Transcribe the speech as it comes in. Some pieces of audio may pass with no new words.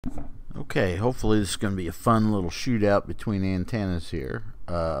Okay, hopefully this is going to be a fun little shootout between antennas here.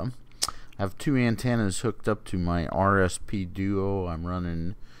 I have two antennas hooked up to my RSP Duo. I'm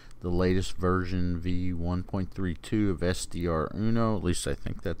running the latest version V1.32 of SDR Uno, at least I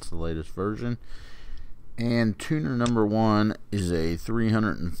think that's the latest version. And tuner number one is a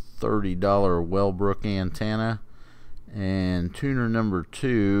 $330 Wellbrook antenna. And tuner number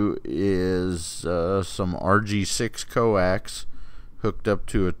two is some RG6 coax hooked up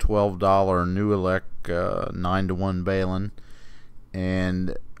to a $12 Newelec 9-to-1 balun,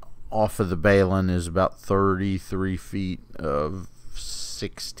 and off of the balun is about 33 feet of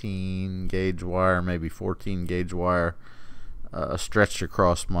 16 gauge wire, maybe 14 gauge wire, stretched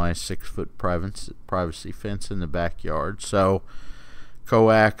across my 6-foot privacy fence in the backyard. So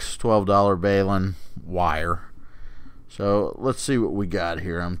coax, $12 balun, wire. So let's see what we got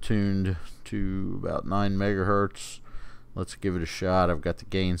here. I'm tuned to about 9 megahertz. Let's give it a shot. I've got the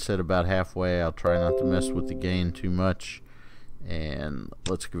gain set about halfway. I'll try not to mess with the gain too much. And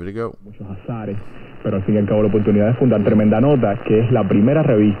let's give it a go. Pero al fin y al cabo la oportunidad de fundar tremenda nota, que es la primera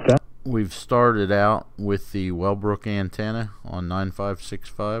revista. We've started out with the Wellbrook antenna on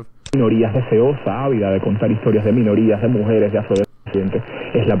 9565. Minorías deseosa, ávida de contar historias de minorías, de mujeres, de afrodescendientes.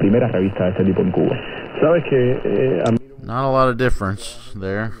 Es la primera revista de este tipo en Cuba. Sabes que not a lot of difference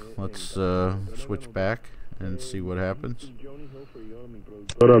there. Let's switch back and see what happens.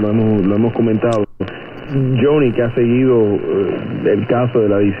 Ahora lo hemos comentado. Johnny, que ha seguido el caso de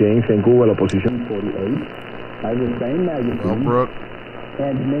la disidencia en Cuba, la oposición. Wellbrook.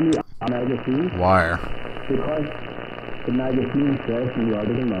 Wire. Because the magazine says in the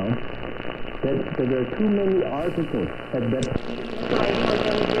article now that there are too many articles that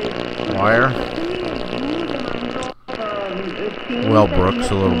wire. Wellbrook's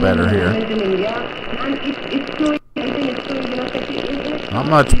a little better here. Not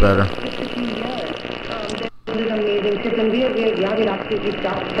much better.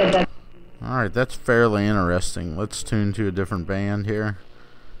 Alright, that's fairly interesting. Let's tune to a different band here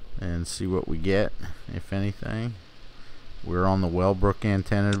and see what we get, if anything. We're on the Wellbrook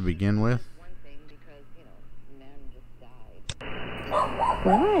antenna to begin with.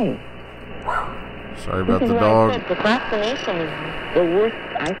 Why? Sorry about the dog. Procrastination is the worst,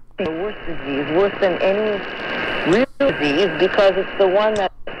 I think, the worst disease, worse than any real disease, because it's the one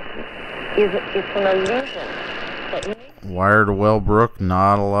that it's an illusion. Wire to Wellbrook,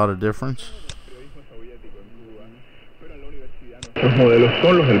 not a lot of difference. Los modelos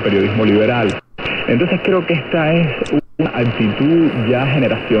son los del periodismo liberal. Entonces creo que esta es una actitud ya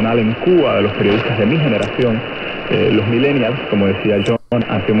generacional en Cuba de los periodistas de mi generación, los millennials, como decía John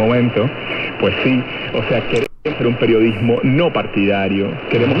hace un momento. Pues sí, o sea, queremos hacer un periodismo no partidario,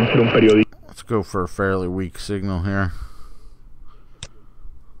 queremos hacer un periodismo. Let's go for a fairly weak signal here.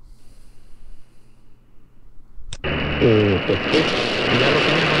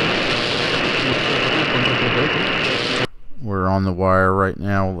 We're on the wire right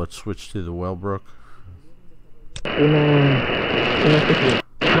now. Let's switch to the Wellbrook.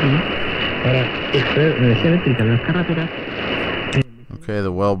 Okay,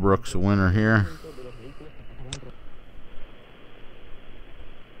 the Wellbrook's the winner here.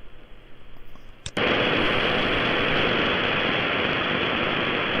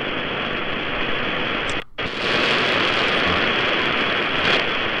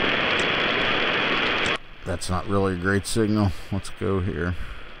 That's not really a great signal. Let's go here.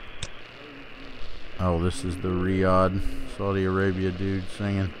 Oh, this is the Riyadh, Saudi Arabia dude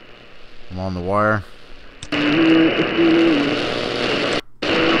singing. I'm on the wire.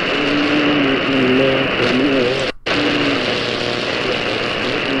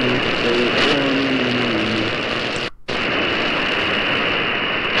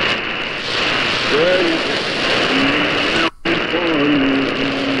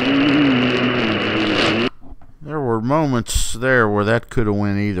 Moments there where that could have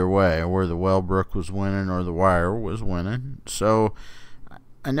went either way, where the Wellbrook was winning or the wire was winning. So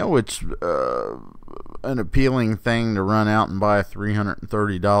I know it's an appealing thing to run out and buy a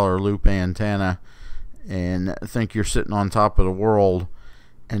 $330 loop antenna and think you're sitting on top of the world,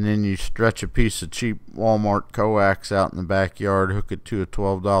 and then you stretch a piece of cheap Walmart coax out in the backyard, hook it to a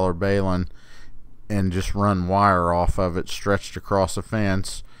 $12 balun, and just run wire off of it stretched across a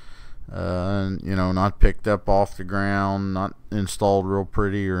fence. You know, not picked up off the ground, not installed real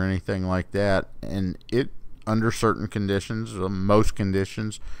pretty or anything like that, and it, under certain conditions, most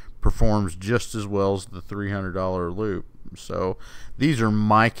conditions, performs just as well as the $300 loop. So these are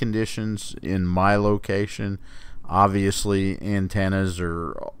my conditions in my location. Obviously antennas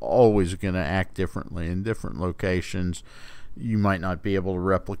are always going to act differently in different locations. you might not be able to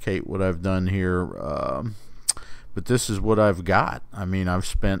replicate what I've done here. But this is what I've got. I mean, I've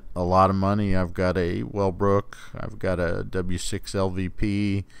spent a lot of money. I've got a Wellbrook. I've got a W6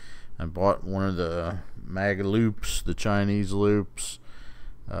 LVP. I bought one of the mag loops, the Chinese loops.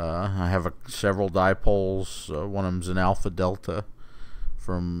 I have several dipoles. One of them's an Alpha Delta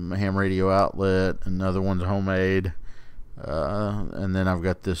from Ham Radio Outlet. Another one's homemade. And then I've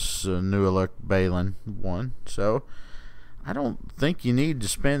got this Newark balun one. So I don't think you need to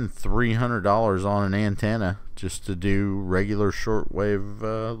spend $300 on an antenna just to do regular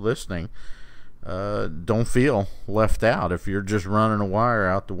shortwave listening. Don't feel left out if you're just running a wire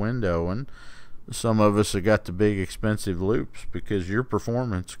out the window. And some of us have got the big expensive loops, because your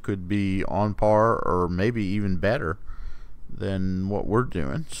performance could be on par or maybe even better than what we're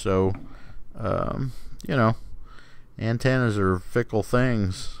doing. So, you know, antennas are fickle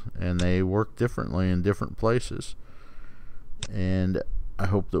things, and they work differently in different places. And I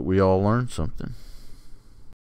hope that we all learn something.